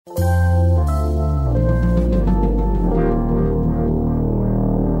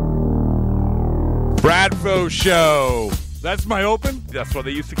Show. That's my open? That's what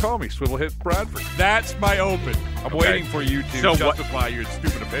they used to call me, Swivel Hits Bradford. That's my open. I'm waiting for you to justify your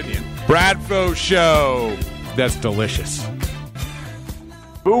stupid opinion. Bradfo Show. That's delicious.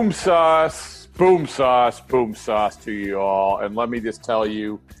 Boom sauce, boom sauce, boom sauce to you all. And let me just tell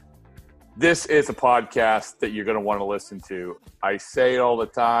you, this is a podcast that you're going to want to listen to. I say it all the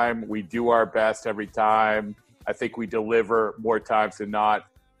time. We do our best every time. I think we deliver more times than not.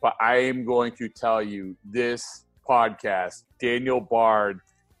 But I am going to tell you, this podcast, Daniel Bard,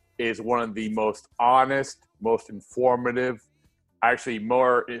 is one of the most honest, most informative, actually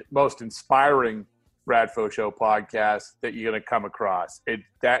most inspiring Bradfo Show podcasts that you're going to come across.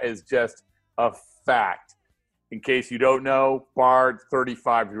 That is just a fact. In case you don't know, Bard,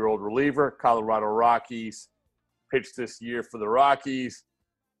 35-year-old reliever, Colorado Rockies, pitched this year for the Rockies.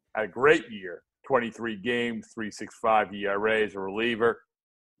 Had a great year, 23 games, 3.65 ERA as a reliever.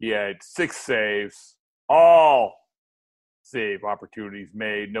 He had 6 saves, all save opportunities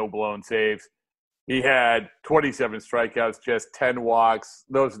made, no blown saves. He had 27 strikeouts, just 10 walks.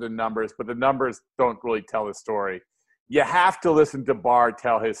 Those are the numbers, but the numbers don't really tell the story. You have to listen to Bard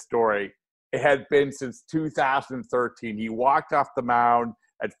tell his story. It had been since 2013. He walked off the mound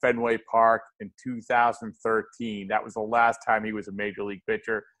at Fenway Park in 2013. That was the last time he was a major league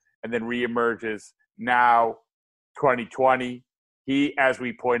pitcher, and then reemerges now, 2020. He, as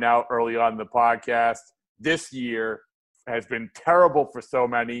we point out early on in the podcast, this year has been terrible for so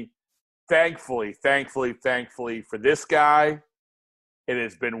many. Thankfully for this guy, it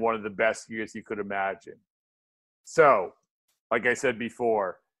has been one of the best years you could imagine. So, like I said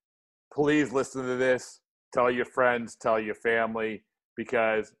before, please listen to this. Tell your friends, tell your family,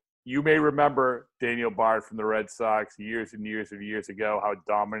 because you may remember Daniel Bard from the Red Sox years and years and years ago, how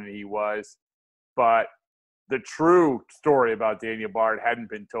dominant he was. But the true story about Daniel Bard hadn't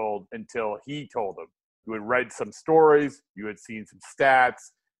been told until he told them. You had read some stories. You had seen some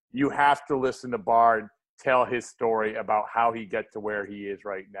stats. You have to listen to Bard tell his story about how he got to where he is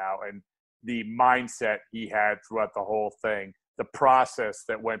right now and the mindset he had throughout the whole thing, the process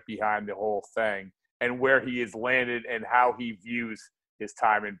that went behind the whole thing, and where he has landed and how he views his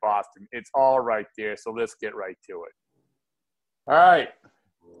time in Boston. It's all right there, so let's get right to it. All right.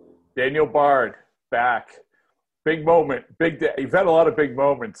 Daniel Bard, back. Big moment, big day. You've had a lot of big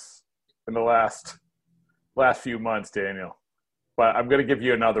moments in the last few months, Daniel. But I'm going to give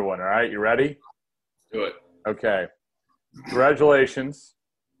you another one, all right? You ready? Do it. Okay. Congratulations.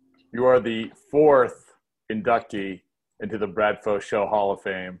 You are the 4th inductee into the Bradfo Show Hall of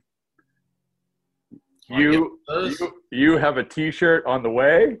Fame. You have a T-shirt on the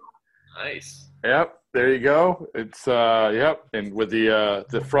way. Nice. Yep. There you go. It's yep, and with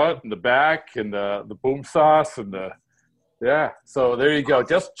the front and the back and the boom sauce and So there you go.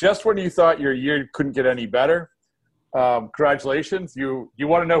 Just when you thought your year couldn't get any better, congratulations. You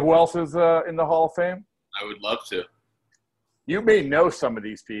want to know who else is in the Hall of Fame? I would love to. You may know some of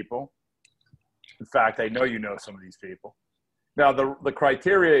these people. In fact, I know you know some of these people. Now the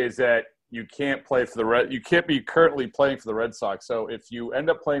criteria is that you can't play for you can't be currently playing for the Red Sox. So if you end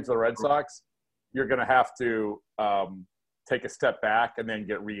up playing for the Red Sox, you're going to have to take a step back and then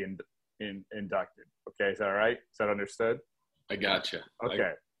get inducted. Okay, is that all right? Is that understood? I gotcha.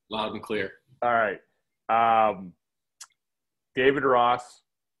 Okay. Loud and clear. All right. David Ross,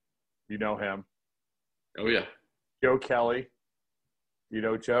 you know him. Oh, yeah. Joe Kelly, you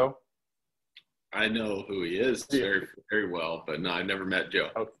know Joe? I know who he is very, very well, but no, I never met Joe.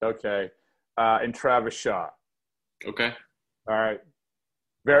 Okay. And Travis Shaw. Okay. All right.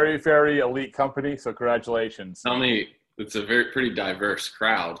 Very, very elite company, so congratulations. Tell me, it's a pretty diverse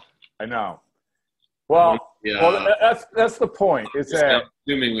crowd. I know. Well, that's the point. I'm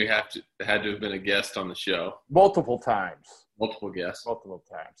assuming we had to have been a guest on the show multiple times. Multiple guests. Multiple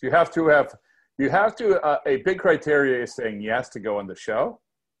times. You have to. A big criteria is saying yes to go on the show.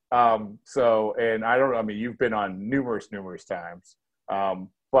 You've been on numerous times.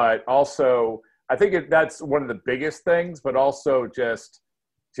 But also, I think that's one of the biggest things. But also just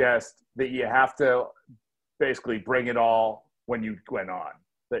that you have to basically bring it all when you went on.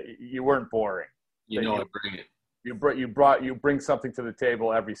 That you weren't boring. I bring it. You bring something to the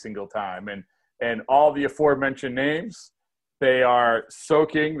table every single time, and all the aforementioned names, they are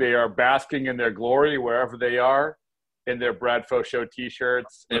basking in their glory wherever they are, in their Bradfo Show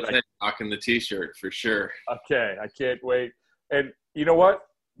T-shirts. Rocking the T-shirt for sure. Okay, I can't wait. And you know what,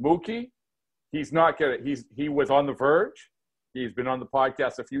 Mookie, he was on the verge. He's been on the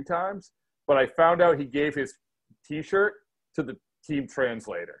podcast a few times, but I found out he gave his T-shirt to the team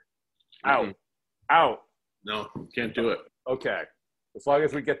translator. Mm-hmm. Out. No, can't do it. Okay. As long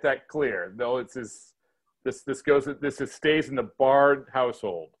as we get that clear. No, it's his This stays in the Bard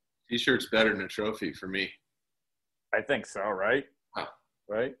household. T-shirt's better than a trophy for me. I think so, right? Wow.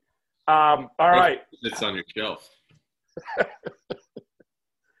 Right. All right. It's on your shelf.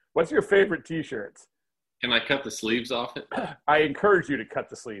 What's your favorite T-shirts? Can I cut the sleeves off it? I encourage you to cut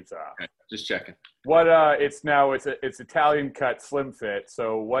the sleeves off. Okay, just checking. What? It's Italian cut, slim fit.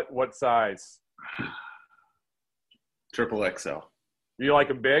 So what size? Triple XL. Do you like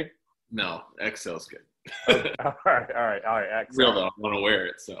them big? No, XL's good. Okay. All right. XL. Real though, I want to wear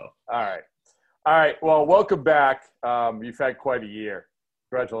it. So. All right. Well, welcome back. You've had quite a year.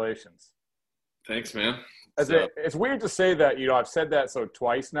 Congratulations. Thanks, man. It's weird to say that. I've said that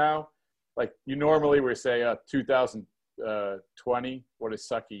twice now. Like you normally would say 2020, what a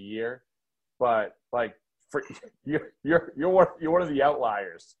sucky year, but like for you're one of the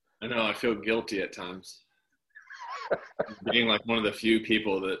outliers. I know. I feel guilty at times. Being like one of the few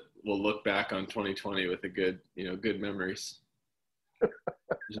people that will look back on 2020 with good memories.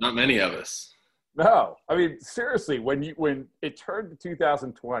 There's not many of us. No, I mean seriously, when it turned to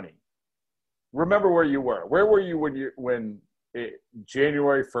 2020, remember where you were. Where were you when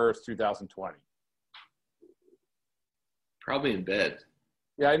January 1st, 2020? Probably in bed.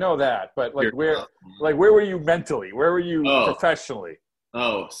 Yeah, I know that, but where were you mentally? Where were you professionally?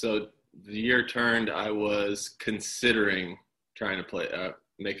 Oh, so the year turned. I was considering trying to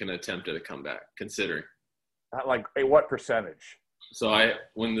make an attempt at a comeback. Considering. Like what percentage? So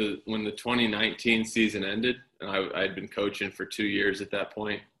when the 2019 season ended, and I'd been coaching for 2 years at that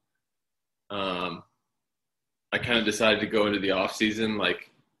point. I kind of decided to go into the off season,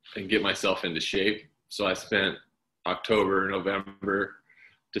 and get myself into shape. So I spent October, November,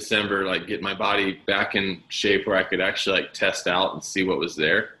 December, get my body back in shape where I could actually test out and see what was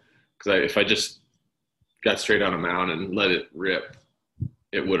there. Because if I just got straight on a mound and let it rip,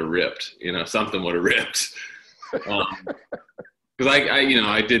 it would have ripped. Something would have ripped. Because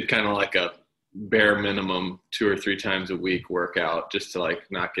I did kind of like a bare minimum 2 or 3 times a week workout just to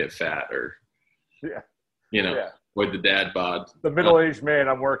not get fat or avoid the dad bod. The middle-aged man,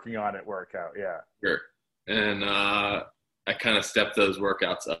 I'm working on it workout. Yeah. Sure. And I kind of stepped those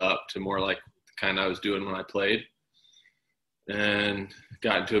workouts up to more like the kind I was doing when I played, and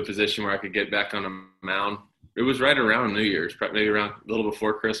got into a position where I could get back on a mound. It was right around New Year's, maybe around a little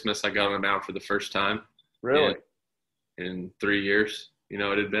before Christmas. I got on a mound for the first time. Really? In 3 years, it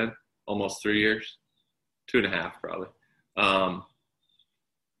had been almost 3 years, 2.5 probably.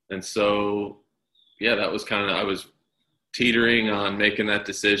 And so, that was I was teetering on making that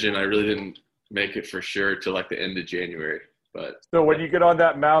decision. I really didn't make it for sure till the end of January. But so when you get on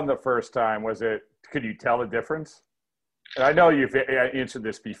that mound the first time, could you tell the difference? And I know you've answered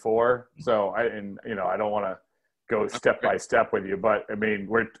this before, so I don't want to go step by step with you, but I mean,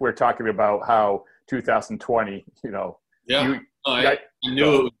 we're talking about how 2020, Yeah, I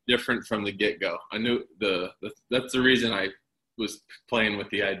knew it was different from the get-go. I knew that's the reason I was playing with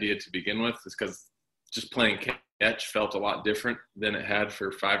the idea to begin with, is because just playing catch felt a lot different than it had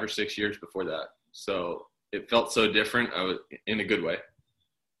for 5 or 6 years before that. So it felt so different. I was in a good way. It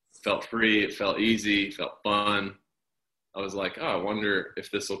felt free. It felt easy. It felt fun. I was like, I wonder if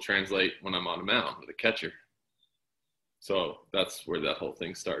this will translate when I'm on a mound with a catcher. So that's where that whole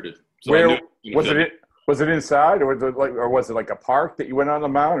thing started. So where was it inside, or was it like a park that you went on the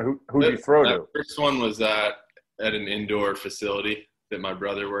mound? Who did you throw to? The first one was at an indoor facility that my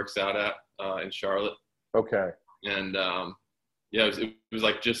brother works out at in Charlotte. Okay. And it was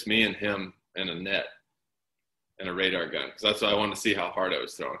just me and him and a net and a radar gun, because that's what I wanted to see how hard I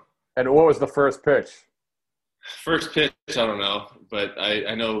was throwing. And what was the first pitch? First pitch, I don't know, but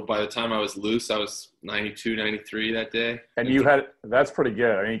I know by the time I was loose, I was 92, 93 that day. And that's pretty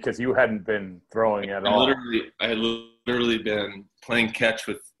good. I mean, because you hadn't been throwing at all. I had literally been playing catch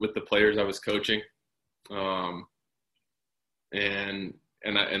with the players I was coaching, and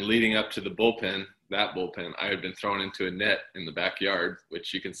leading up to the bullpen, I had been thrown into a net in the backyard,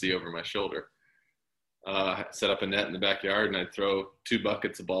 which you can see over my shoulder. Set up a net in the backyard, and I'd throw 2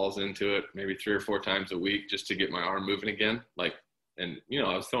 buckets of balls into it, maybe 3 or 4 times a week, just to get my arm moving again. I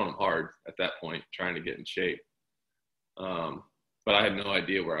was throwing them hard at that point, trying to get in shape. But I had no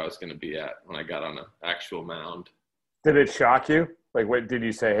idea where I was going to be at when I got on an actual mound. Did it shock you? What did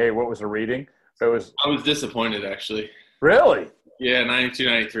you say? Hey, what was the reading? I was disappointed, actually. Really? Yeah, 92,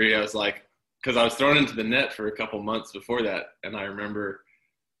 93. I was because I was thrown into the net for a couple months before that, and I remember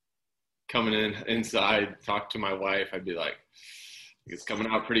coming inside, talk to my wife. I'd be like, "It's coming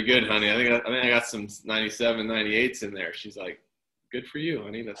out pretty good, honey. I think I got some 97, 98s in there." She's like, "Good for you,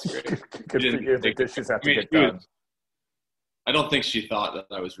 honey. That's great." Good for you. The dishes have to get done. I don't think she thought that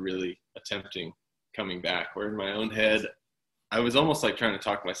I was really attempting coming back, where in my own head, I was almost like trying to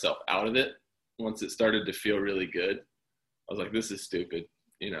talk myself out of it. Once it started to feel really good, I was like, this is stupid.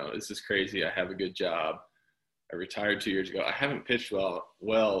 This is crazy. I have a good job. I retired 2 years ago. I haven't pitched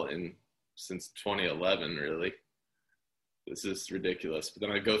well since 2011, really. This is ridiculous. But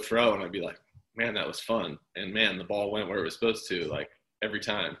then I'd go throw and I'd be like, man, that was fun. And man, the ball went where it was supposed to, like every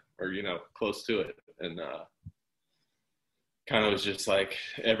time, or, close to it. And kind of was just like,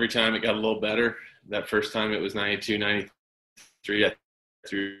 every time it got a little better. That first time it was 92, 93. I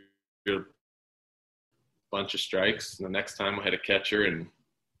threw a bunch of strikes. And the next time I had a catcher, and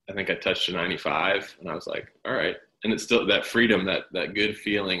I think I touched a 95. And I was like, all right. And it's still that freedom, that good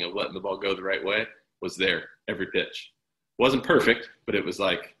feeling of letting the ball go the right way was there every pitch. Wasn't perfect, but it was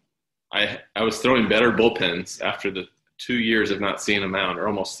like I was throwing better bullpens after the 2 years of not seeing a mound, or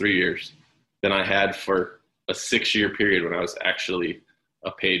almost 3 years, than I had for a 6-year period when I was actually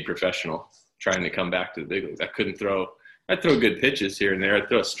a paid professional trying to come back to the big leagues. I'd throw good pitches here and there. I'd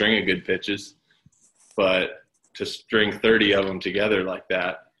throw a string of good pitches, but to string 30 of them together like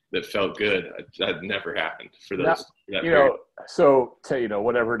that felt good, that never happened for those.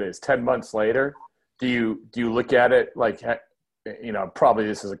 Whatever it is, 10 months later, do you look at it like, probably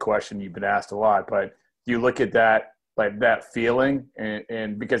this is a question you've been asked a lot, but do you look at that, like that feeling?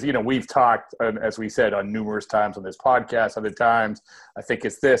 And because, we've talked, as we said, on numerous times on this podcast, other times, I think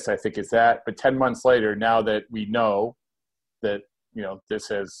it's this, I think it's that. But 10 months later, now that we know that, this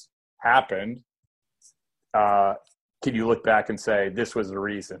has happened, can you look back and say, this was the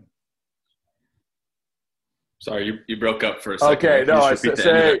reason? Sorry, you broke up for a second. Okay, no, I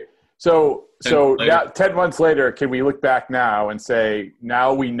say, so now 10 months later, can we look back now and say,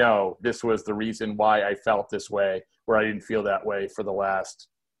 now we know this was the reason why I felt this way, where I didn't feel that way for the last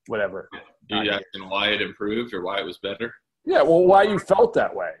whatever. Are you asking why it improved or why it was better? Yeah, well, why you felt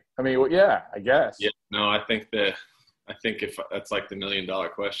that way. I mean, yeah, I guess. Yeah, no, I think if that's like the $1 million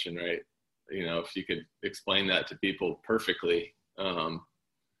question, right? If you could explain that to people perfectly,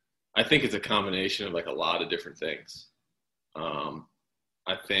 I think it's a combination of like a lot of different things.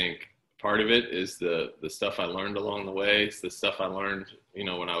 I think part of it is the stuff I learned along the way. It's the stuff I learned,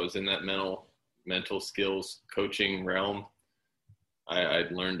 when I was in that mental skills coaching realm.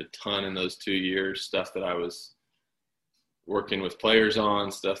 I'd learned a ton in those 2 years, stuff that I was working with players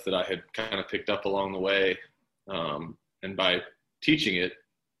on, stuff that I had kind of picked up along the way. And by teaching it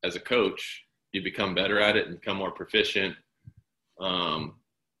as a coach, you become better at it and become more proficient.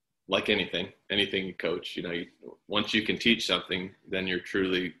 Like anything you coach, once you can teach something, then you're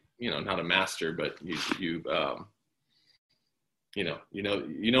truly, not a master, but you know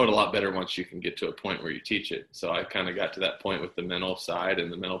it a lot better once you can get to a point where you teach it. So I kind of got to that point with the mental side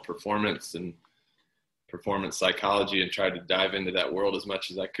and the mental performance and performance psychology, and tried to dive into that world as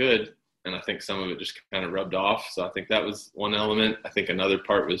much as I could. And I think some of it just kind of rubbed off. So I think that was one element. I think another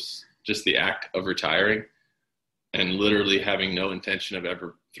part was just the act of retiring and literally having no intention of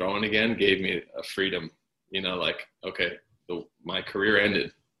ever throwing again gave me a freedom, okay, my career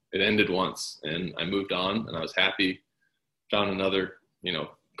ended. It ended once, and I moved on, and I was happy, found another,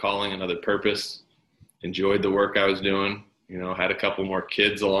 calling, another purpose, enjoyed the work I was doing, had a couple more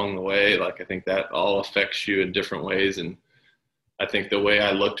kids along the way. Like, I think that all affects you in different ways. And I think the way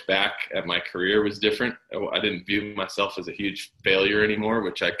I looked back at my career was different. I didn't view myself as a huge failure anymore,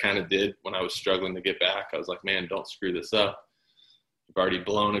 which I kind of did when I was struggling to get back. I was like, man, don't screw this up. You've already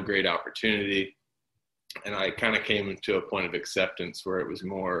blown a great opportunity. And I kind of came to a point of acceptance where it was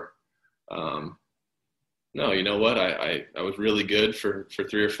more, no, you know what? I was really good for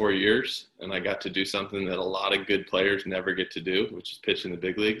 3 or 4 years, and I got to do something that a lot of good players never get to do, which is pitch in the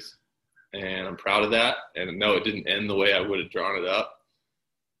big leagues. And I'm proud of that. And no, it didn't end the way I would have drawn it up.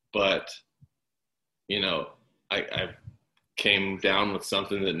 But, I came down with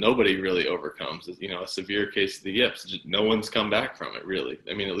something that nobody really overcomes. A severe case of the yips. Just, no one's come back from it, really.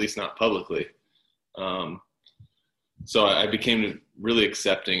 I mean, at least not publicly. So I became really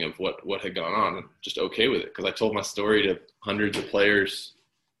accepting of what had gone on and just okay with it. Because I told my story to hundreds of players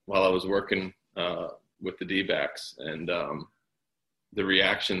while I was working with the D-backs. And the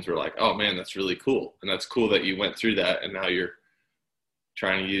reactions were like, oh, man, that's really cool. And that's cool that you went through that, and now you're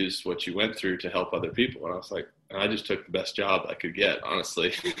trying to use what you went through to help other people. And I was like, I just took the best job I could get,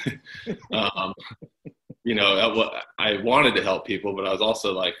 honestly. I wanted to help people, but I was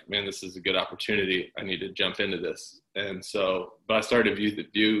also like, man, this is a good opportunity. I need to jump into this. And so, but I started to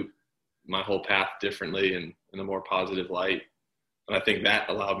view my whole path differently and in a more positive light. And I think that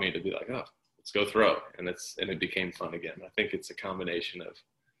allowed me to be like, oh, let's go throw. And it became fun again. I think it's a combination of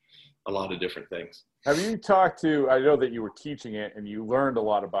a lot of different things. Have you talked to, I know that you were teaching it and you learned a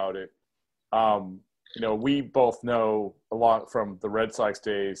lot about it. We both know a lot from the Red Sox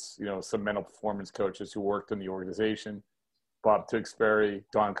days, some mental performance coaches who worked in the organization, Bob Tewksbury,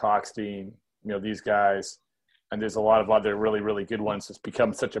 Don Cockstein, these guys. And there's a lot of other really, really good ones. It's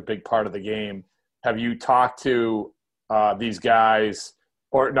become such a big part of the game. Have you talked to these guys,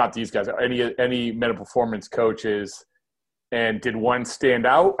 or not these guys, any mental performance coaches, and did one stand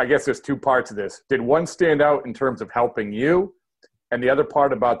out? I guess there's two parts of this. Did one stand out in terms of helping you? And the other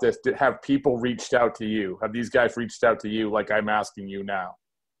part about this, have people reached out to you? Have these guys reached out to you like I'm asking you now?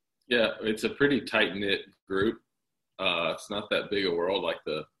 Yeah, it's a pretty tight-knit group. It's not that big a world, like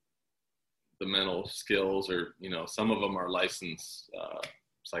the mental skills, or, some of them are licensed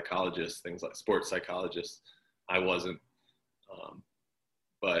psychologists, things like sports psychologists. I wasn't.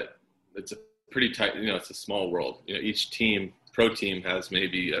 But it's a pretty tight, it's a small world. Each team, pro team, has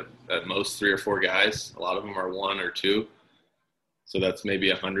maybe at most 3 or 4 guys. A lot of them are 1 or 2. So that's maybe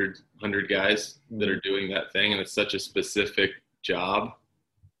 100 guys that are doing that thing. And it's such a specific job,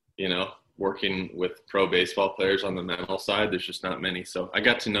 working with pro baseball players on the mental side. There's just not many. So I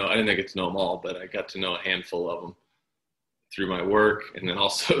didn't get to know them all, but I got to know a handful of them through my work, and then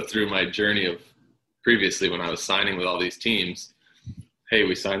also through my journey of previously when I was signing with all these teams. Hey,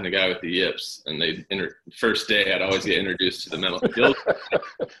 we signed the guy with the yips, and first day I'd always get introduced to the mental skills.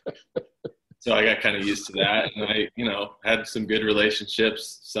 So I got kind of used to that, and I, had some good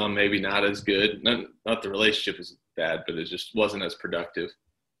relationships, some maybe not as good. Not the relationship was bad, but it just wasn't as productive.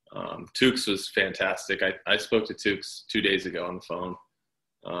 Tukes was fantastic. I spoke to Tukes 2 days ago on the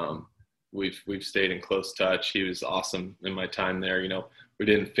phone. We've stayed in close touch. He was awesome in my time there. We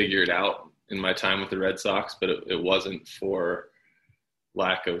didn't figure it out in my time with the Red Sox, but it wasn't for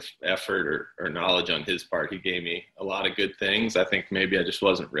lack of effort or knowledge on his part. He gave me a lot of good things. I think maybe I just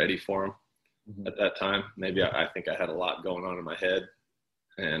wasn't ready for him at that time. Maybe I think I had a lot going on in my head,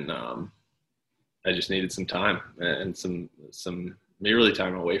 and I just needed some time and some really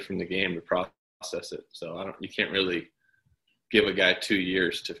time away from the game to process it. So you can't really give a guy 2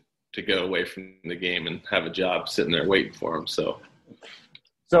 years to go away from the game and have a job sitting there waiting for him. So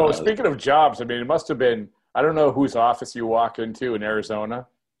speaking of jobs, it must have been, I don't know whose office you walk into in Arizona.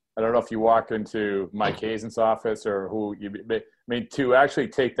 I don't know if you walk into Mike Hazen's office or who to actually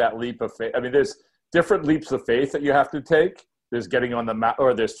take that leap of faith. There's different leaps of faith that you have to take. There's getting on the mound,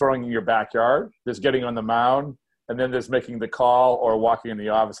 or there's throwing in your backyard. There's getting on the mound, and then there's making the call or walking in the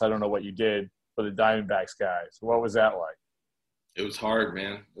office. I don't know what you did for the Diamondbacks guys. What was that like? It was hard,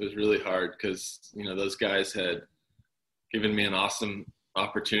 man. It was really hard because, those guys had given me an awesome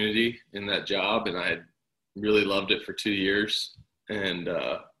opportunity in that job, and I had really loved it for 2 years. And,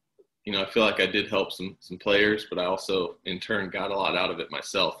 I feel like I did help some players, but I also in turn got a lot out of it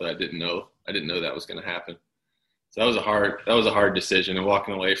myself that I didn't know that was going to happen. So that was a hard decision, and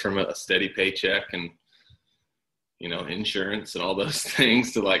walking away from a steady paycheck and, insurance and all those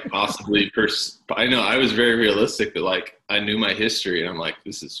things to possibly I know I was very realistic that I knew my history, and I'm like,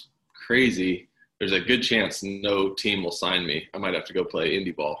 this is crazy. There's a good chance no team will sign me. I might have to go play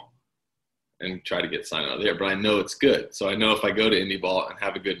indie ball and try to get signed out there, but I know it's good. So I know if I go to indie ball and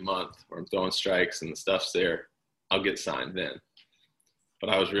have a good month where I'm throwing strikes and the stuff's there, I'll get signed then.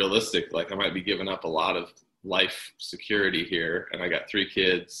 But I was realistic. I might be giving up a lot of life security here, and I got 3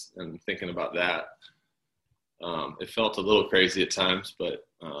 kids, and thinking about that. It felt a little crazy at times, but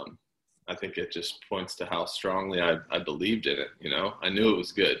I think it just points to how strongly I believed in it. I knew it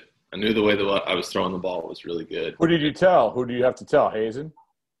was good. I knew the way that I was throwing the ball was really good. Who did you tell? Who do you have to tell? Hazen?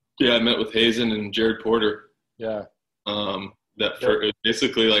 Yeah, I met with Hazen and Jared Porter. Yeah.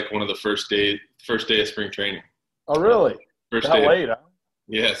 Basically one of the first day of spring training. Oh, really? First that day. Late, huh?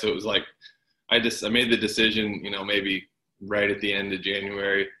 Yeah, so it was I made the decision, maybe right at the end of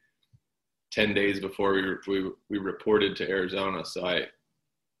January, 10 days before we reported to Arizona. So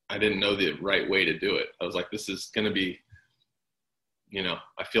I didn't know the right way to do it. I was like, this is going to be,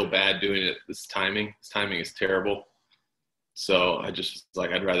 I feel bad doing it. This timing is terrible. So I just was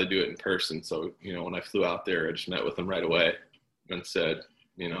like, I'd rather do it in person. So, when I flew out there, I just met with them right away and said,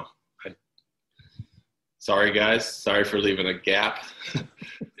 sorry guys, sorry for leaving a gap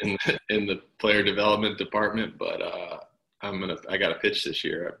in the player development department, but I got a pitch this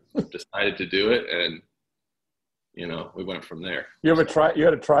year. I decided to do it, and we went from there. You had a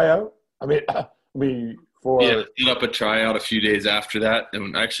tryout? Yeah, set up a tryout a few days after that,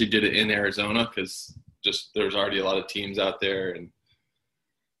 and I actually did it in Arizona because there was already a lot of teams out there, and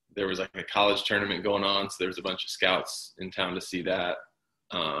there was a college tournament going on, so there was a bunch of scouts in town to see that.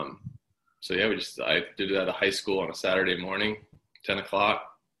 So yeah, I did it at a high school on a Saturday morning, 10 o'clock.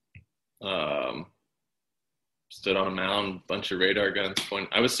 stood on a mound, bunch of radar guns pointing.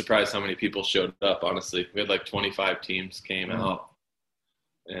 I was surprised how many people showed up, honestly. We had like 25 teams came out.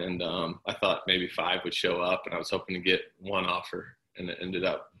 And I thought maybe 5 would show up, and I was hoping to get one offer, and it ended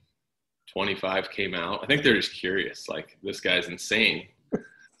up 25 came out. I think they're just curious, like, this guy's insane.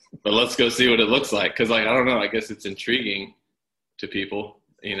 But let's go see what it looks like. Because, like, I don't know, I guess it's intriguing to people,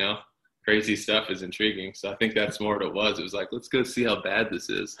 you know. Crazy stuff is intriguing. So I think that's more what it was. It was like, let's go see how bad this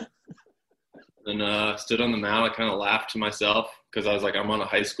is. And stood on the mound. I kind of laughed to myself because I was like, I'm on a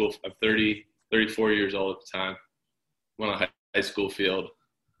high school. I'm 34 years old at the time. I'm on a high school field.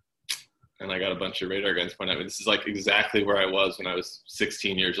 And I got a bunch of radar guns pointed at me. This is like exactly where I was when I was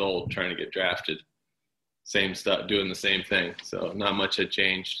 16 years old trying to get drafted. Same stuff, doing the same thing. So not much had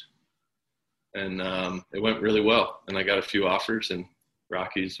changed. And it went really well. And I got a few offers, and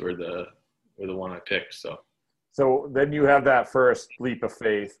Rockies were the one I picked. So then you have that first leap of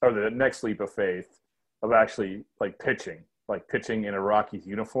faith, or the next leap of faith of actually like pitching in a Rockies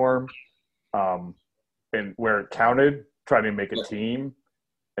uniform, and where it counted, trying to make a team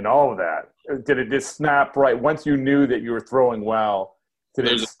and all of that. Did it just snap right once you knew that you were throwing well?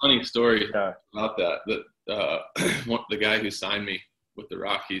 There's a funny story about that. The guy who signed me with the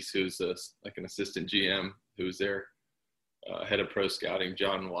Rockies, who's like an assistant GM, who was there, head of pro scouting,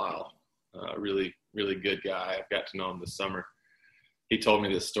 John Weil, really, really good guy. I've got to know him this summer. He told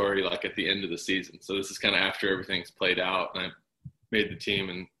me this story like at the end of the season. So this is kind of after everything's played out, and I made the team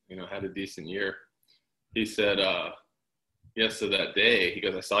and, you know, had a decent year. He said, so that day, he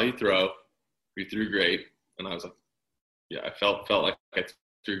goes, I saw you throw. You threw great. And I was like, yeah, I felt like I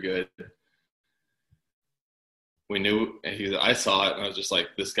threw good. We knew, and I saw it, and I was just like,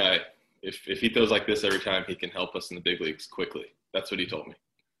 this guy, if he throws like this every time, he can help us in the big leagues quickly. That's what he told me.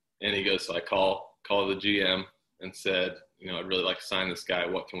 And he goes, so I call the GM and said, you know, I'd really like to sign this guy.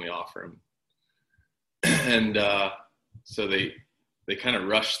 What can we offer him? And so they kind of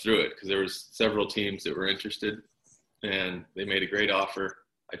rushed through it because there was several teams that were interested, and they made a great offer.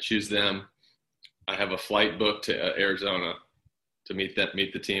 I choose them. I have a flight booked to Arizona to meet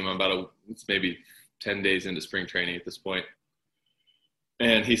the team. It's maybe 10 days into spring training at this point.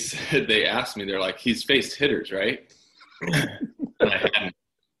 And he said, they asked me, they're like, he's faced hitters, right? And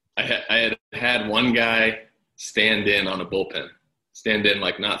I had one guy stand in on a bullpen,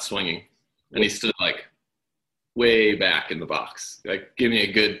 like not swinging. And he stood like way back in the box, like give me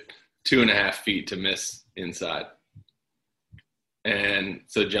a good 2.5 feet to miss inside. And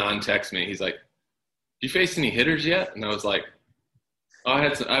so John texts me, he's like, you faced any hitters yet? And I was like,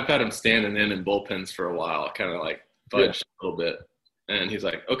 I've had him standing in bullpens for a while. I kind of like fudged a little bit. And he's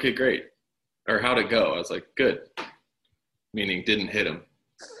like, okay, great. Or how'd it go? I was like, good. Meaning didn't hit him.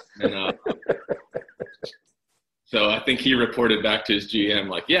 And so I think he reported back to his GM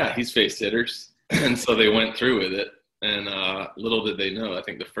like, yeah, he's faced hitters. And so they went through with it. And little did they know, I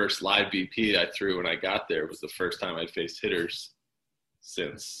think the first live BP I threw when I got there was the first time I'd faced hitters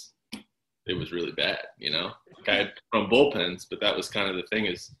since it was really bad, you know. Like I had from bullpens, but that was kind of the thing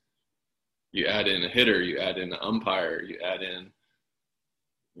is you add in a hitter, you add in an umpire, you add in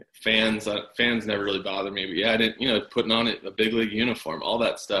fans. Fans never really bother me, but you add in, you know, putting on a big league uniform, all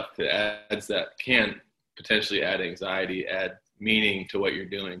that stuff that adds that can potentially add anxiety, add meaning to what you're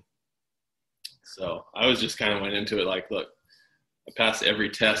doing. So I was just kind of went into it like, look, I passed every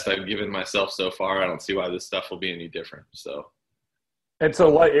test I've given myself so far. I don't see why this stuff will be any different. And so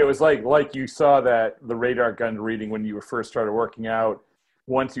like it was like you saw that the radar gun reading when you first started working out.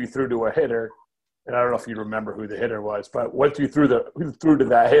 Once you threw to a hitter, and I don't know if you remember who the hitter was, but once you threw to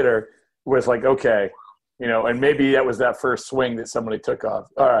that hitter, was like, okay, you know, and maybe that was that first swing that somebody took off.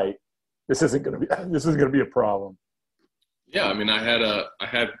 All right, this isn't going to be a problem. Yeah, I mean, I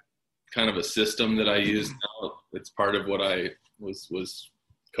had kind of a system that I use now. It's part of what I was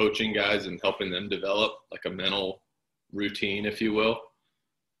coaching guys and helping them develop, like a mental routine, if you will,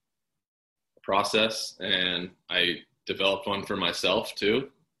 a process. And I developed one for myself too.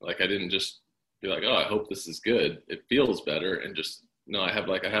 Like I didn't just be like, oh, I hope this is good. It feels better. And just, no, I have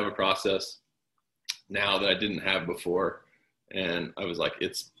a process now that I didn't have before. And I was like,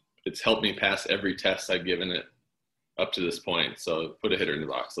 it's helped me pass every test I've given it up to this point. So put a hitter in the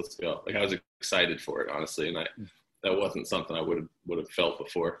box. Let's go. Like I was excited for it, honestly. And that wasn't something I would have felt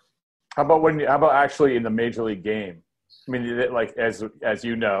before. How about actually in the major league game? I mean, like, as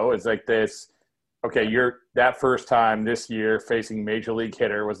you know, it's like this, okay, that first time this year facing major league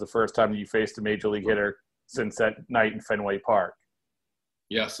hitter was the first time you faced a major league hitter since that night in Fenway Park.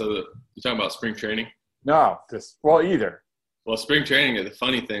 Yeah. So you're talking about spring training? No, either. Well, spring training is the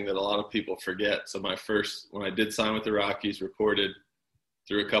funny thing that a lot of people forget. So when I did sign with the Rockies, reported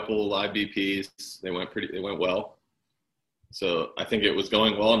threw a couple live BPs. They went well. So I think it was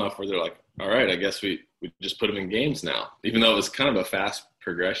going well enough where they're like, all right, I guess we just put them in games now, even though it was kind of a fast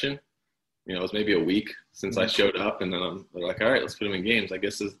progression. You know, it was maybe a week since I showed up, and then they're like, all right, let's put them in games. I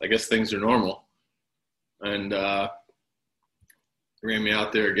guess things are normal. And ran me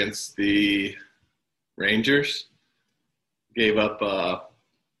out there against the Rangers, gave up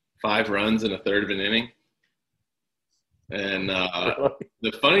 5 runs in a third of an inning. And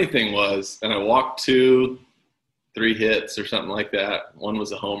the funny thing was, and I walked 2-3 hits or something like that. One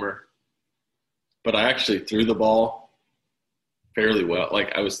was a homer. But I actually threw the ball fairly well.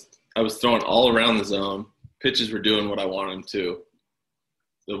 Like I was throwing all around the zone. Pitches were doing what I wanted them to.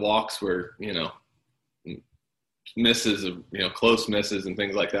 The walks were, you know, misses, you know, close misses and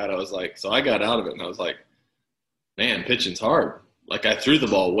things like that. I was like, so I got out of it and I was like, man, pitching's hard. Like I threw the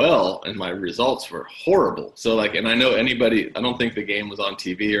ball well and my results were horrible. So like, and I know I don't think the game was on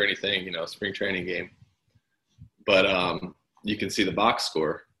TV or anything, you know, spring training game, but you can see the box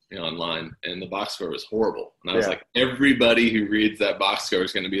score, you know, online, and the box score was horrible. And I was like, everybody who reads that box score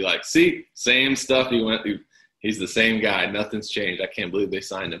is going to be like, see, same stuff he went through. He's the same guy. Nothing's changed. I can't believe they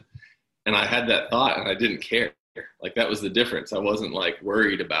signed him. And I had that thought and I didn't care. Like that was the difference. I wasn't like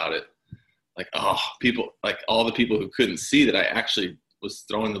worried about it. Like, oh, people, like all the people who couldn't see that I actually was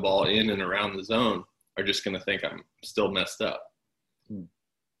throwing the ball in and around the zone are just going to think I'm still messed up.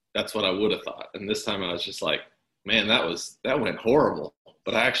 That's what I would have thought. And this time I was just like, man, that went horrible.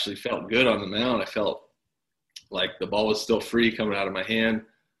 But I actually felt good on the mound. I felt like the ball was still free coming out of my hand.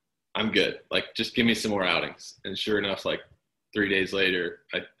 I'm good. Like, just give me some more outings. And sure enough, like 3 days later,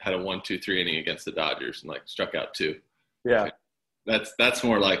 I had a 1-2-3 inning against the Dodgers and like struck out 2. Yeah. That's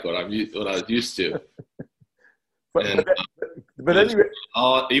more like what I was used to. but then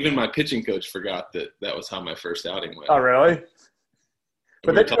even my pitching coach forgot that was how my first outing went. Oh, really?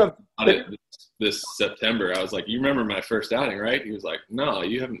 But then about it this September. I was like, you remember my first outing, right? He was like, no,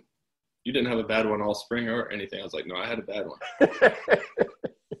 you didn't have a bad one all spring or anything. I was like, no, I had a bad one.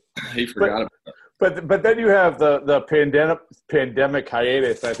 He forgot about it. But then you have the pandemic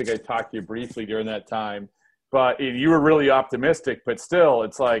hiatus. I think I talked to you briefly during that time. But you were really optimistic. But still,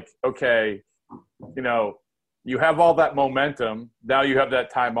 it's like, okay, you know, you have all that momentum. Now you have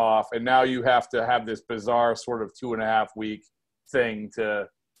that time off. And now you have to have this bizarre sort of 2.5 week thing to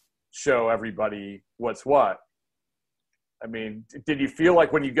show everybody what's what. I mean, did you feel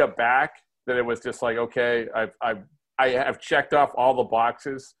like when you got back that it was just like, okay, I have checked off all the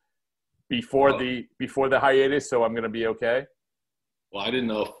boxes before the hiatus, so I'm going to be okay? Well, I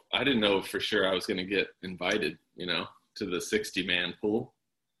didn't know for sure I was going to get invited, you know, to the 60-man pool,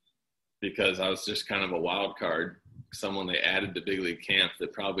 because I was just kind of a wild card, someone they added to big league camp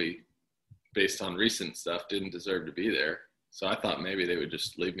that probably, based on recent stuff, didn't deserve to be there. So I thought maybe they would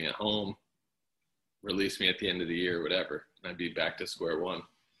just leave me at home, release me at the end of the year or whatever, and I'd be back to square one.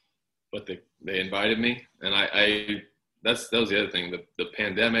 But they invited me, and that was the other thing, the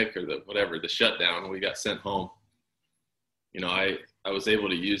pandemic or the shutdown, we got sent home. You know, I was able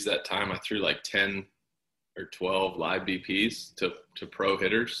to use that time. I threw like 10 or 12 live BPs to pro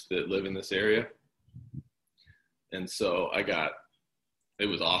hitters that live in this area. And so it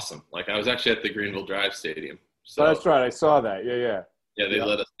was awesome. Like I was actually at the Greenville Drive Stadium. So that's right. I saw that. Yeah. Yeah, they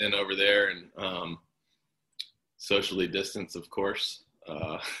let us in over there and socially distance, of course.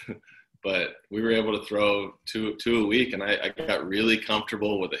 But we were able to throw two a week, and I got really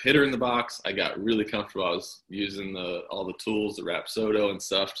comfortable with a hitter in the box. I got really comfortable. I was using all the tools, the Rapsodo and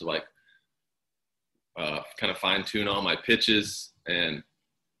stuff, to like kind of fine tune all my pitches. And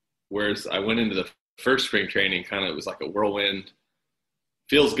whereas I went into the first spring training, kind of it was like a whirlwind.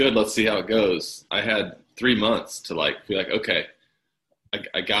 Feels good. Let's see how it goes. I had 3 months to like be like, okay,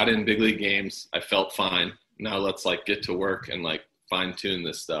 I got in big league games. I felt fine. Now let's like get to work and like fine tune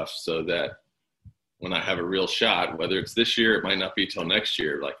this stuff so that when I have a real shot, whether it's this year, it might not be till next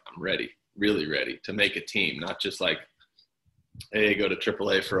year, like I'm ready, really ready to make a team, not just like, hey, go to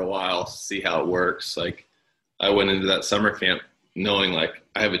AAA for a while, see how it works. Like I went into that summer camp knowing like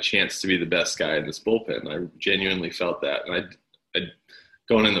I have a chance to be the best guy in this bullpen. I genuinely felt that. And I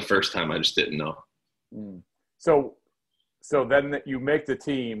going in the first time, I just didn't know. So then you make the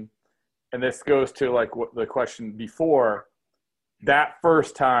team, and this goes to like what the question before. That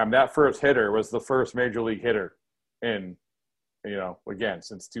first time, that first hitter was the first major league hitter in, you know, again,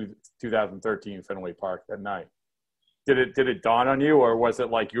 since 2013 Fenway Park that night. Did it dawn on you, or was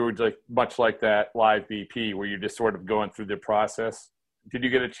it like you were like much like that live BP where you're just sort of going through the process? Did you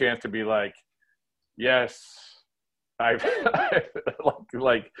get a chance to be like, yes, I've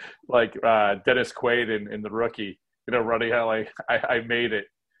like Dennis Quaid in The Rookie, running how I made it.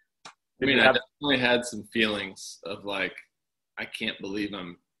 I mean, I definitely had some feelings of like, I can't believe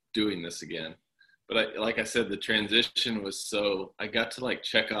I'm doing this again. But like I said, the transition was I got to like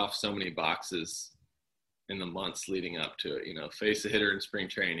check off so many boxes in the months leading up to it, face a hitter in spring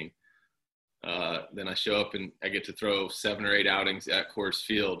training. Then I show up and I get to throw 7 or 8 outings at Coors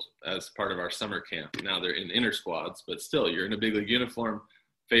Field as part of our summer camp. Now they're in inter squads, but still you're in a big league uniform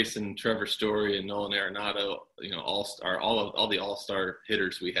facing Trevor Story and Nolan Arenado, all-star, all the all-star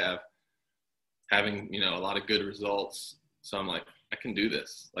hitters we have, having, a lot of good results. So I'm like, I can do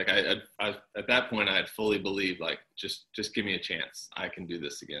this. Like I at that point I had fully believed, like, just give me a chance. I can do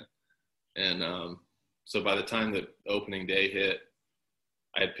this again. And so by the time the opening day hit,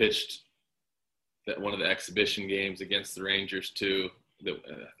 I had pitched one of the exhibition games against the Rangers too, that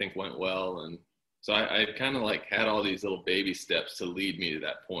I think went well. And so I kind of like had all these little baby steps to lead me to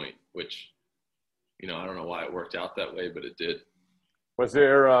that point, which, I don't know why it worked out that way, but it did. Was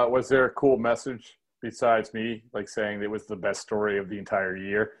there a cool message besides me, like saying it was the best story of the entire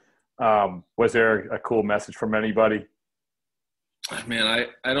year? Was there a cool message from anybody? Man, I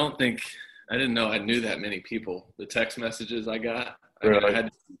didn't know I knew that many people. The text messages I got, Really? I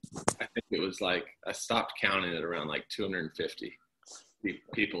think it was like, I stopped counting it around like 250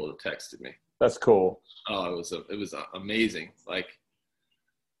 people that texted me. That's cool. Oh, it was amazing. Like,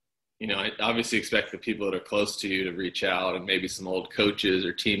 I obviously expect the people that are close to you to reach out, and maybe some old coaches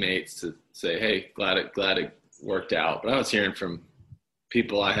or teammates to say, hey, glad it worked out. But I was hearing from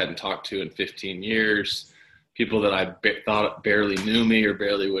people I hadn't talked to in 15 years, people that I thought barely knew me or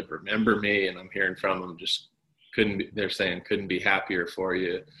barely would remember me. And I'm hearing from them they're saying couldn't be happier for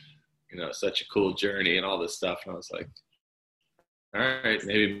you. Such a cool journey and all this stuff. And I was like, all right,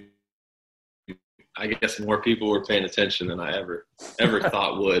 maybe I guess more people were paying attention than I ever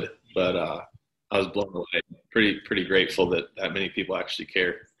thought would. But I was blown away. Pretty grateful that many people actually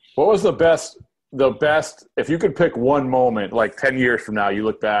cared. What was the best, if you could pick one moment, like 10 years from now, you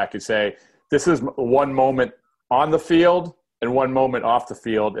look back and say, this is one moment on the field and one moment off the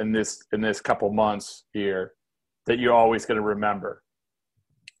field in this couple months here that you're always going to remember?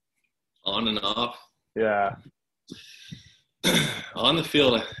 On and off? Yeah. On the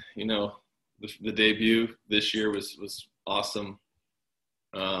field, the debut this year was awesome.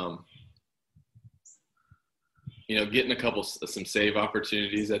 Getting some save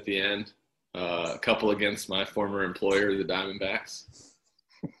opportunities at the end, a couple against my former employer, the Diamondbacks.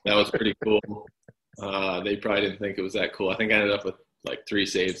 That was pretty cool. They probably didn't think it was that cool. I think I ended up with like 3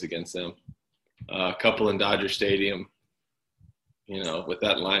 saves against them. A couple in Dodger Stadium, with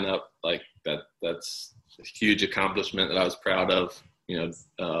that lineup, like that's a huge accomplishment that I was proud of,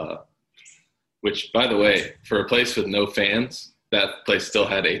 which, by the way, for a place with no fans, that place still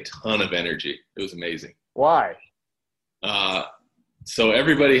had a ton of energy. It was amazing. Why? So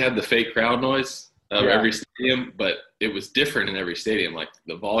everybody had the fake crowd noise of every stadium, but it was different in every stadium. Like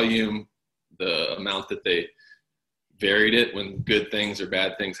the volume, the amount that they varied it when good things or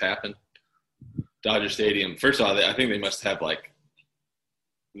bad things happened. Dodger Stadium, first of all, I think they must have like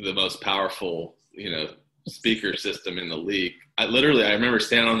the most powerful, speaker system in the league. I remember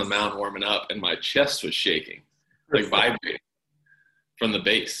standing on the mound warming up and my chest was shaking, like vibrating from the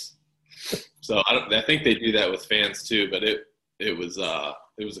bass. So I think they do that with fans too, but it was a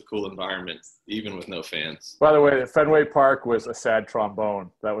cool environment, even with no fans. By the way, Fenway Park was a sad trombone.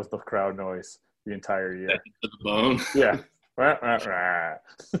 That was the crowd noise the entire year. The bone. Yeah. Yeah,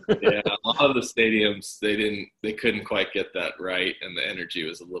 a lot of the stadiums they couldn't quite get that right, and the energy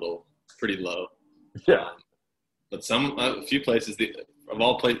was pretty low. Yeah, but a few places,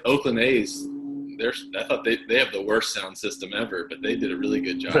 Oakland A's, I thought they have the worst sound system ever, but they did a really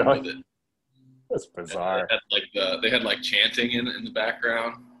good job with it. That's bizarre. They had like chanting in the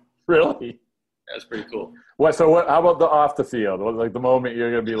background. Really? That's pretty cool. How about the off the field? Like the moment you're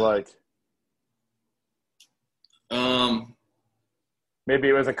gonna be like, maybe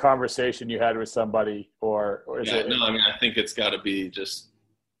it was a conversation you had with somebody, or is it? No, I mean, I think it's got to be just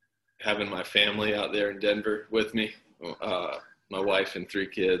having my family out there in Denver with me, my wife and 3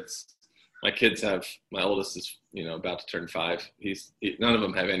 kids. My oldest is, about to turn 5. None of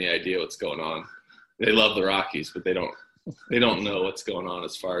them have any idea what's going on. They love the Rockies, but they don't know what's going on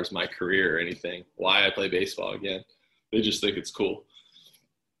as far as my career or anything, why I play baseball again. They just think it's cool.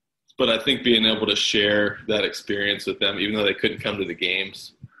 But I think being able to share that experience with them, even though they couldn't come to the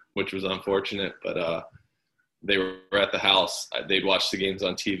games, which was unfortunate, but they were at the house. They'd watch the games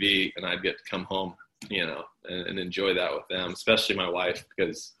on TV, and I'd get to come home, and enjoy that with them, especially my wife,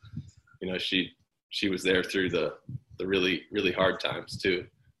 because, she was there through the really, really hard times too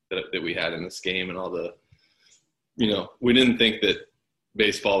that we had in this game, and all the we didn't think that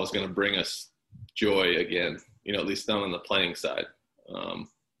baseball was going to bring us joy again, at least not on the playing side. I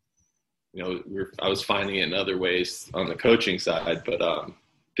was finding it in other ways on the coaching side, but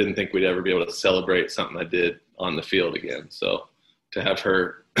didn't think we'd ever be able to celebrate something I did on the field again. So to have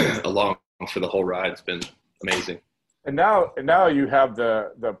her along for the whole ride has been amazing. And now you have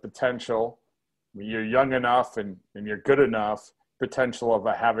the potential. You're young enough and you're good enough potential of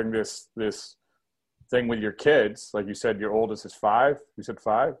having this thing with your kids. Like you said, your oldest is 5. You said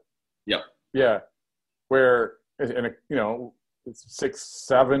 5? Yep. Yeah. Where, it's 6,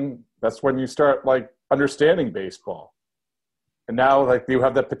 7, that's when you start like understanding baseball. And now like you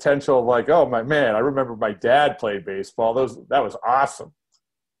have the potential of like, oh my man, I remember my dad played baseball. That was awesome.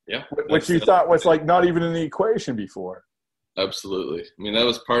 Yeah. Which you thought was like not even in the equation before. Absolutely. I mean, that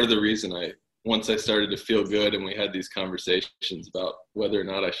was part of the reason once I started to feel good and we had these conversations about whether or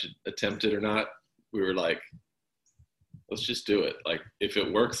not I should attempt it or not, we were like, let's just do it. Like if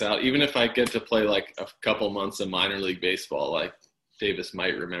it works out, even if I get to play like a couple months of minor league baseball, like Davis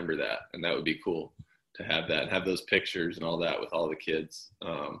might remember that. And that would be cool to have that, have those pictures and all that with all the kids.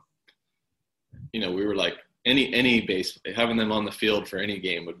 We were like any base, having them on the field for any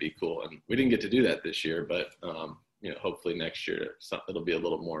game would be cool. And we didn't get to do that this year, but hopefully next year it'll be a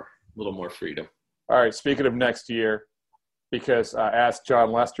little more freedom. All right. Speaking of next year, because I asked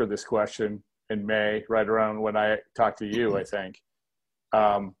John Lester this question in May, right around when I talked to you, I think.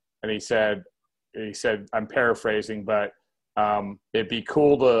 And he said, I'm paraphrasing, but it'd be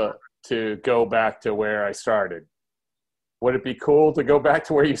cool to go back to where I started. Would it be cool to go back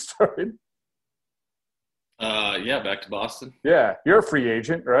to where you started? Yeah, back to Boston. Yeah. You're a free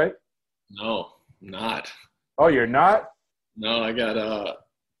agent, right? No, I'm not. Oh, you're not? No,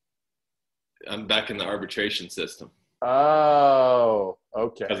 I'm back in the arbitration system. Oh,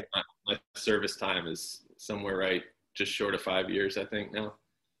 okay. Because my service time is somewhere right just short of 5 years, I think now.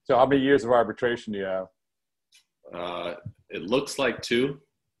 So how many years of arbitration do you have? It looks like 2.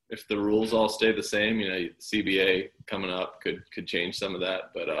 If the rules all stay the same, CBA coming up could change some of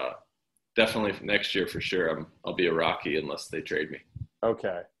that, but definitely next year for sure. I'll be a Rocky unless they trade me.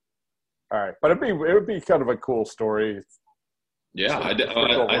 Okay. All right. But it would be kind of a cool story. Yeah, I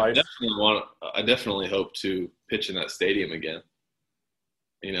definitely hope to pitch in that stadium again.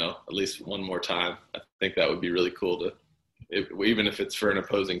 At least one more time. I think that would be really cool even if it's for an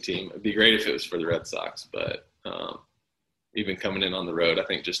opposing team. It'd be great if it was for the Red Sox, but even coming in on the road, I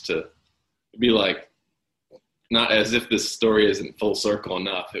think just to be like, not as if this story isn't full circle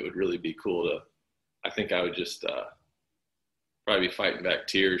enough, it would really be cool I think I would just probably be fighting back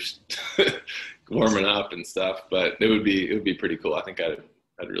tears, warming up and stuff, but it would be pretty cool. I think I'd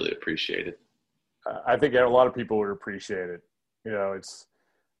really appreciate it. I think a lot of people would appreciate it. It's,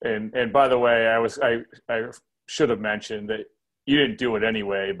 and by the way, I should have mentioned that you didn't do it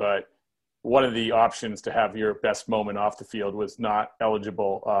anyway, but one of the options to have your best moment off the field was not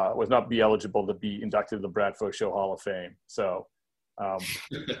be eligible to be inducted to the Bradford Show Hall of Fame. So,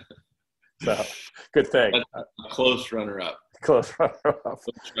 so good thing. A close runner-up. Close runner-up.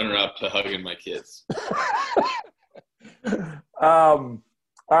 Close runner-up to hugging my kids. All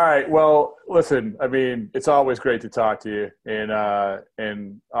right. Well, listen, I mean, it's always great to talk to you. And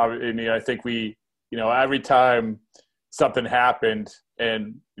I think we, every time something happened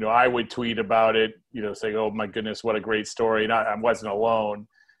and, I would tweet about it, saying, oh my goodness, what a great story. And I wasn't alone.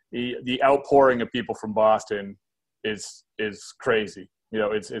 The outpouring of people from Boston is crazy.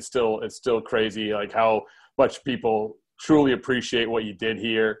 It's still crazy. Like how much people truly appreciate what you did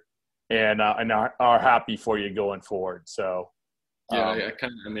here and are happy for you going forward. So, yeah,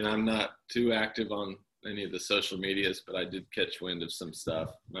 I'm not too active on any of the social medias, but I did catch wind of some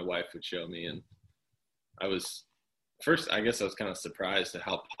stuff my wife would show me. And I was kind of surprised at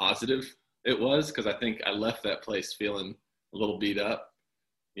how positive it was, because I think I left that place feeling a little beat up,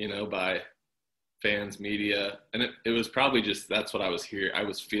 by fans, media. And it was probably just, that's what I was here. I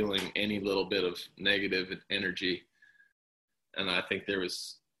was feeling any little bit of negative energy. And I think there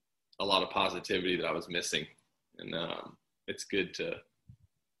was a lot of positivity that I was missing. And it's good to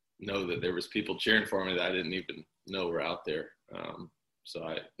know that there was people cheering for me that I didn't even know were out there. So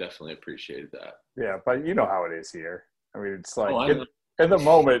I definitely appreciated that. Yeah, but you know how it is here. I mean, it's like in the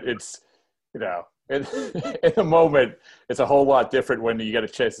moment, it's, in the moment, it's a whole lot different when you get a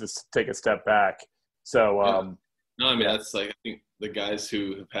chance to take a step back. So, that's like, I think the guys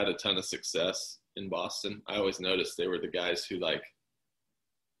who have had a ton of success in Boston, I always noticed they were the guys who like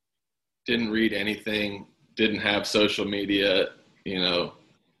didn't read anything, didn't have social media,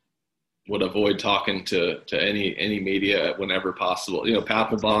 would avoid talking to any media whenever possible.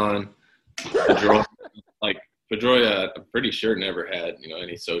 Papelbon, Pedroia, I'm pretty sure, never had,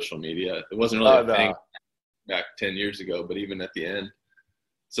 any social media. It wasn't really a thing back 10 years ago, but even at the end.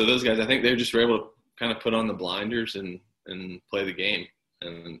 So those guys, I think they just were able to kind of put on the blinders and play the game.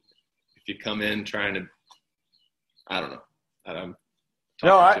 And if you come in trying to, I don't know. I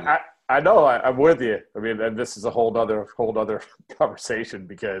know. I'm with you. I mean, and this is a whole other conversation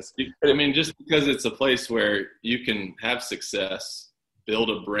because just because it's a place where you can have success, build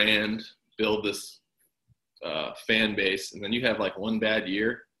a brand, build this fan base, and then you have like one bad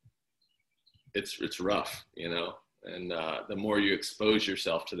year, it's rough, and the more you expose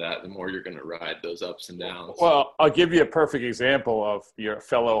yourself to that, the more you're going to ride those ups and downs. Well, I'll give you a perfect example of your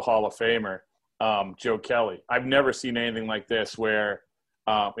fellow Hall of Famer, Joe Kelly. I've never seen anything like this where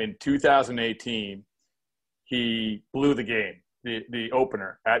in 2018 he blew the game, the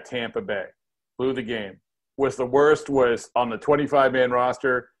opener at Tampa Bay, blew the game. Was on the 25-man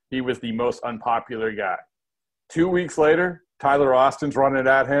roster, he was the most unpopular guy. 2 weeks later, Tyler Austin's running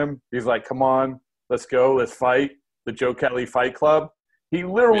at him. He's like, come on, let's go, let's fight. The Joe Kelly Fight Club. He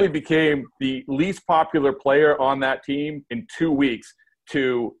literally became the least popular player on that team in 2 weeks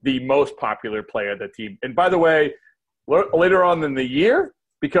to the most popular player of the team. And by the way, later on in the year,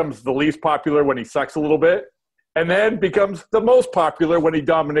 becomes the least popular when he sucks a little bit, and then becomes the most popular when he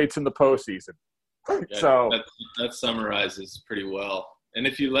dominates in the postseason. Yeah, so that summarizes pretty well. And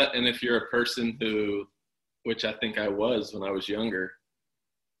if you're a person who, which I think I was when I was younger,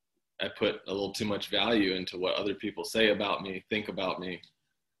 I put a little too much value into what other people say about me, think about me.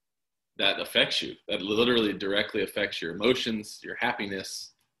 That affects you. That literally directly affects your emotions, your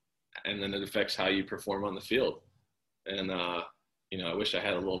happiness, and then it affects how you perform on the field. And, I wish I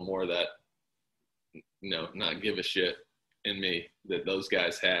had a little more of that, not give a shit in me that those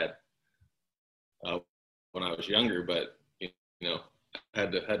guys had when I was younger. But,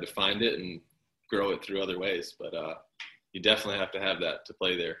 had to find it and grow it through other ways. But you definitely have to have that to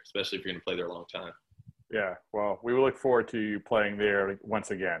play there, especially if you're going to play there a long time. Yeah, well, we will look forward to you playing there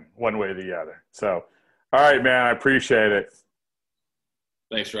once again, one way or the other. So, all right, man, I appreciate it.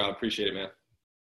 Thanks, Rob. Appreciate it, man.